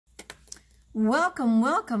Welcome,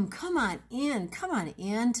 welcome. Come on in. Come on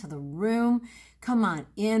in to the room. Come on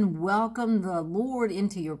in. Welcome the Lord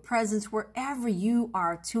into your presence wherever you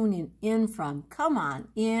are tuning in from. Come on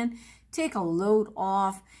in. Take a load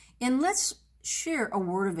off and let's share a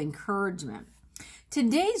word of encouragement.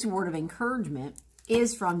 Today's word of encouragement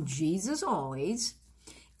is from Jesus Always,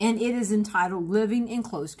 and it is entitled Living in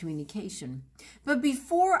Close Communication. But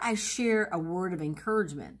before I share a word of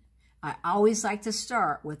encouragement, I always like to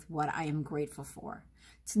start with what I am grateful for.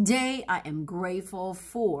 Today, I am grateful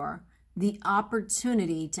for the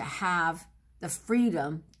opportunity to have the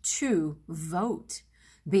freedom to vote,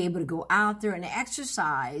 be able to go out there and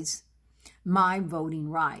exercise my voting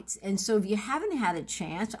rights. And so if you haven't had a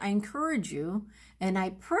chance, I encourage you and I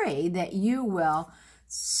pray that you will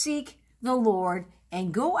seek the Lord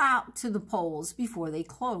and go out to the polls before they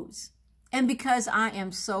close. And because I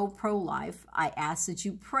am so pro-life, I ask that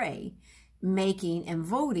you pray, making and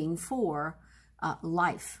voting for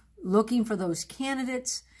life, looking for those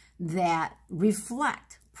candidates that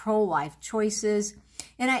reflect pro-life choices.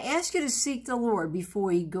 And I ask you to seek the Lord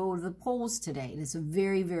before you go to the polls today. And it's a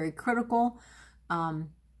very, very critical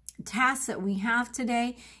task that we have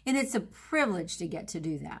today, and it's a privilege to get to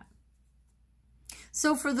do that.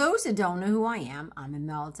 So for those that don't know who I am, I'm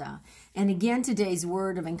Imelda. And again, today's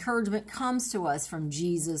word of encouragement comes to us from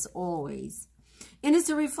Jesus Always. And it's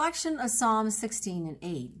a reflection of Psalm 16 and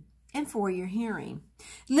 8. And for your hearing,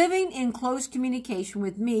 living in close communication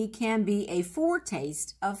with me can be a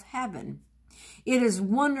foretaste of heaven. It is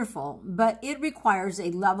wonderful, but it requires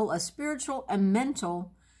a level of spiritual and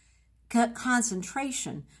mental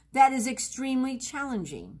concentration that is extremely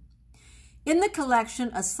challenging. In the collection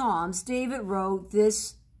of Psalms, David wrote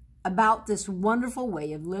this about this wonderful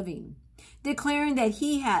way of living, declaring that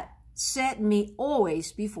he had set me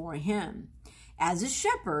always before him. As a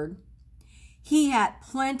shepherd, he had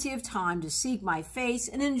plenty of time to seek my face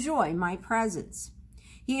and enjoy my presence.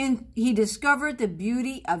 He discovered the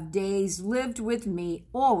beauty of days lived with me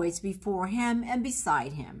always before him and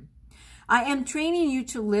beside him. I am training you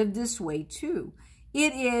to live this way too.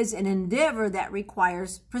 It is an endeavor that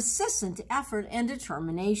requires persistent effort and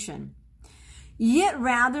determination. Yet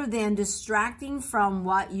rather than distracting from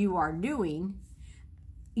what you are doing,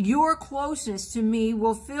 your closeness to me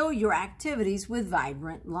will fill your activities with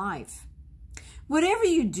vibrant life. Whatever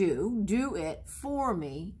you do, do it for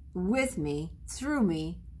me, with me, through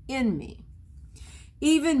me, in me.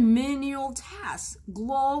 Even menial tasks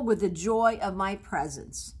glow with the joy of my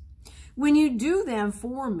presence. When you do them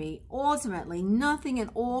for me, ultimately nothing in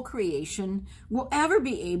all creation will ever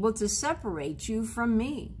be able to separate you from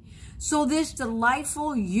me. So this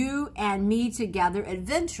delightful you and me together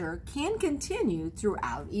adventure can continue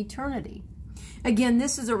throughout eternity. Again,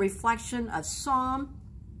 this is a reflection of Psalm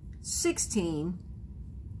 16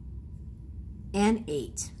 and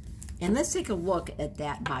 8. And let's take a look at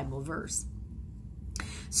that Bible verse.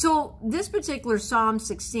 So this particular Psalm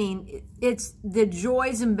 16, it's the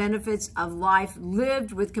joys and benefits of life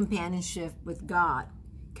lived with companionship with God.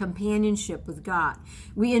 Companionship with God.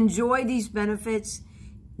 We enjoy these benefits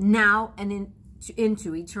now and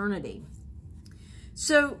into eternity.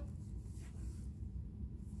 So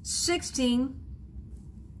 16,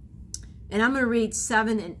 and I'm going to read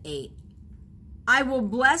 7 and 8. I will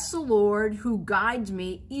bless the Lord who guides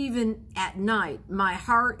me even at night. My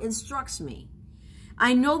heart instructs me.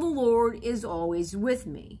 I know the Lord is always with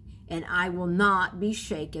me, and I will not be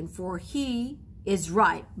shaken, for he is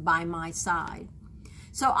right by my side.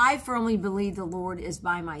 So I firmly believe the Lord is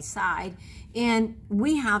by my side, and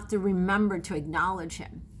we have to remember to acknowledge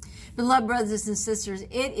him. Beloved brothers and sisters,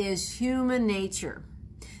 it is human nature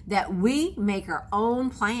that we make our own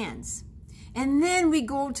plans, and then we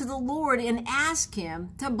go to the Lord and ask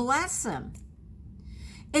him to bless them.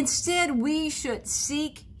 Instead, we should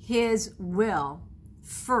seek his will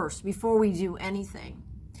first before we do anything.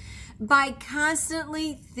 By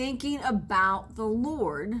constantly thinking about the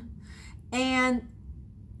Lord and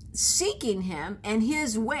seeking him and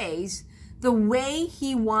his ways, the way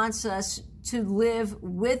he wants us to live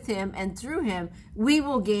with him and through him, we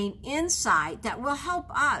will gain insight that will help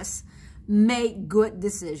us make good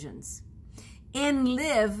decisions and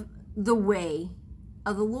live the way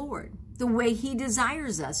of the Lord, the way he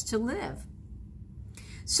desires us to live.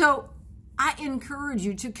 So I encourage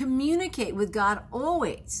you to communicate with God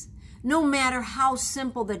always, no matter how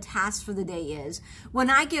simple the task for the day is. When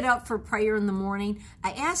I get up for prayer in the morning,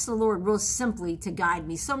 I ask the Lord real simply to guide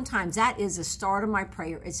me. Sometimes that is the start of my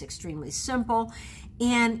prayer. It's extremely simple,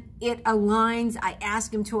 and it aligns. I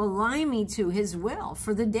ask him to align me to his will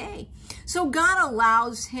for the day. So God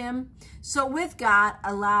allows him. So with God,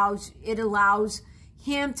 it allows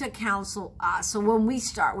him to counsel us. So when we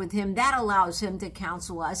start with him, that allows him to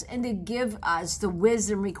counsel us and to give us the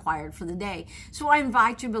wisdom required for the day. So I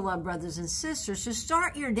invite you, beloved brothers and sisters, to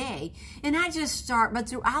start your day, and not just start, but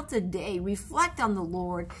throughout the day, reflect on the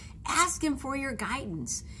Lord, ask him for your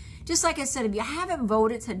guidance. Just like I said, if you haven't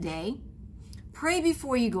voted today, pray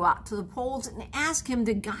before you go out to the polls and ask him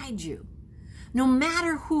to guide you. No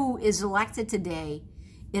matter who is elected today,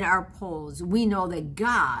 in our polls, we know that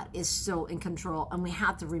God is still in control, and we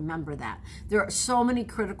have to remember that. There are so many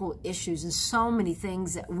critical issues and so many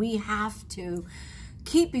things that we have to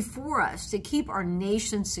keep before us to keep our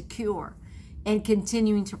nation secure and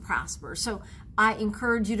continuing to prosper. So I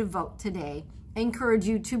encourage you to vote today. I encourage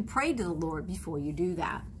you to pray to the Lord before you do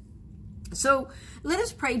that. So let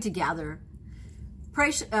us pray together.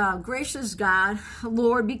 Gracious God,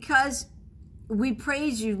 Lord, because we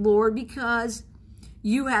praise you, Lord, because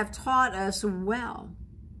you have taught us well.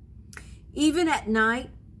 Even at night,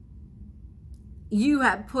 you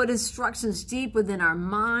have put instructions deep within our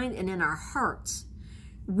mind and in our hearts.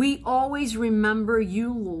 We always remember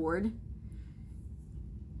you, Lord,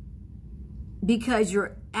 because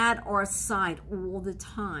you're at our side all the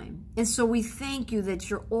time. And so we thank you that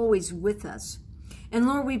you're always with us. And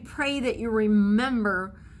Lord, we pray that you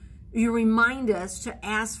remind us to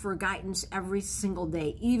ask for guidance every single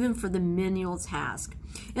day, even for the menial task.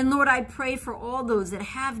 And Lord, I pray for all those that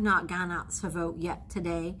have not gone out to vote yet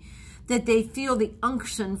today, that they feel the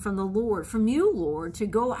unction from the Lord, from you, Lord, to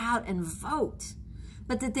go out and vote,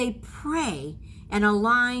 but that they pray and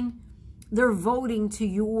align their voting to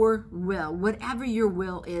your will, whatever your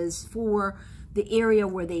will is for the area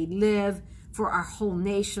where they live, for our whole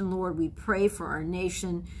nation, Lord. We pray for our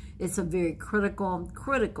nation. It's a very critical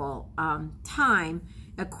time,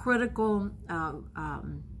 a critical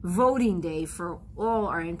voting day for all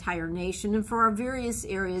our entire nation, and for our various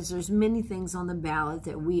areas. There's many things on the ballot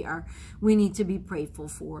that we need to be prayerful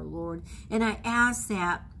for, Lord. And I ask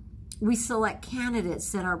that we select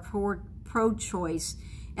candidates that are pro-choice,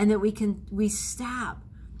 and that we stop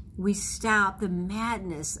the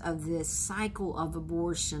madness of this cycle of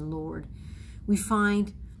abortion, Lord. We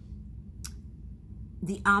find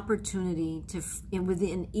the opportunity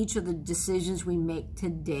within each of the decisions we make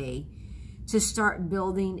today to start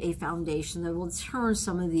building a foundation that will turn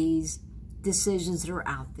some of these decisions that are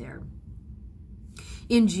out there.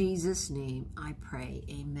 In Jesus' name, I pray.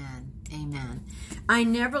 Amen. Amen. I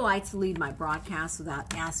never like to leave my broadcast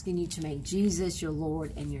without asking you to make Jesus your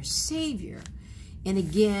Lord and your Savior. And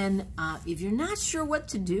again, if you're not sure what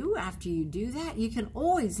to do after you do that, you can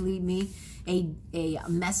always leave me a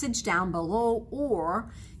message down below,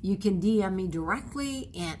 or you can DM me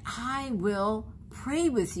directly, and I will pray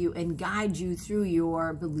with you and guide you through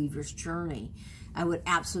your believer's journey. I would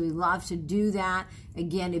absolutely love to do that.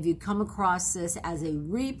 Again, if you come across this as a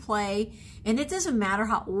replay, and it doesn't matter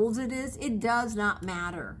how old it is, it does not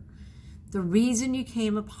matter. The reason you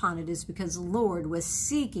came upon it is because the Lord was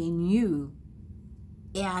seeking you,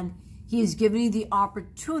 and he has given you the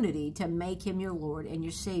opportunity to make him your Lord and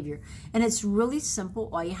your Savior. And it's really simple.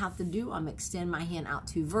 All you have to do, I'm extend my hand out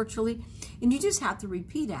to you virtually, and you just have to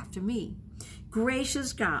repeat after me.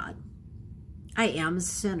 Gracious God, I am a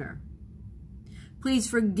sinner. Please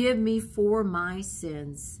forgive me for my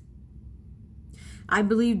sins. I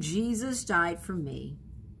believe Jesus died for me,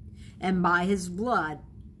 and by his blood,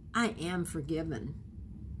 I am forgiven.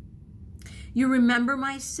 You remember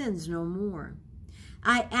my sins no more.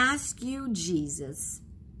 I ask you, Jesus,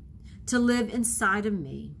 to live inside of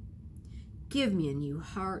me. Give me a new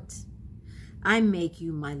heart. I make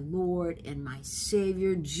you my Lord and my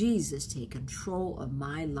Savior. Jesus, take control of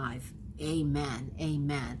my life. Amen.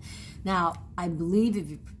 Amen. Now, I believe if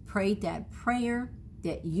you prayed that prayer,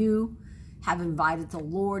 that you have invited the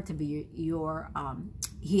Lord to be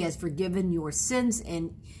he has forgiven your sins,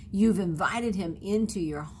 and you've invited him into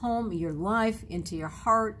your home, your life, into your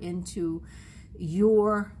heart, into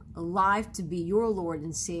your life to be your Lord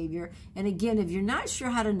and Savior. And again, if you're not sure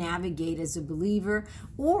how to navigate as a believer,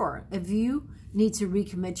 or if you need to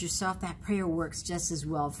recommit yourself, that prayer works just as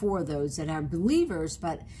well for those that are believers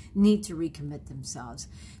but need to recommit themselves.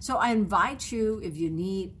 So I invite you, if you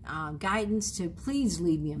need guidance, to please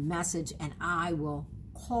leave me a message, and I will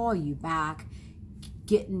call you back,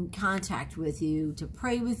 get in contact with you to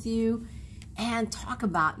pray with you and talk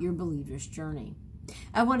about your believer's journey.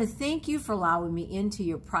 I want to thank you for allowing me into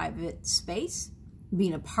your private space,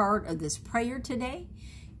 being a part of this prayer today.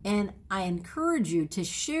 And I encourage you to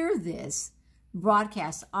share this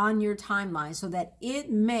broadcast on your timeline so that it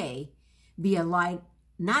may be a light,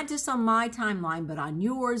 not just on my timeline, but on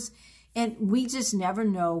yours. And we just never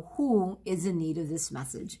know who is in need of this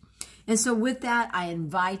message. And so with that, I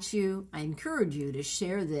invite you, I encourage you to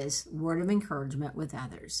share this word of encouragement with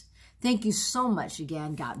others. Thank you so much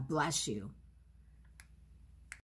again. God bless you.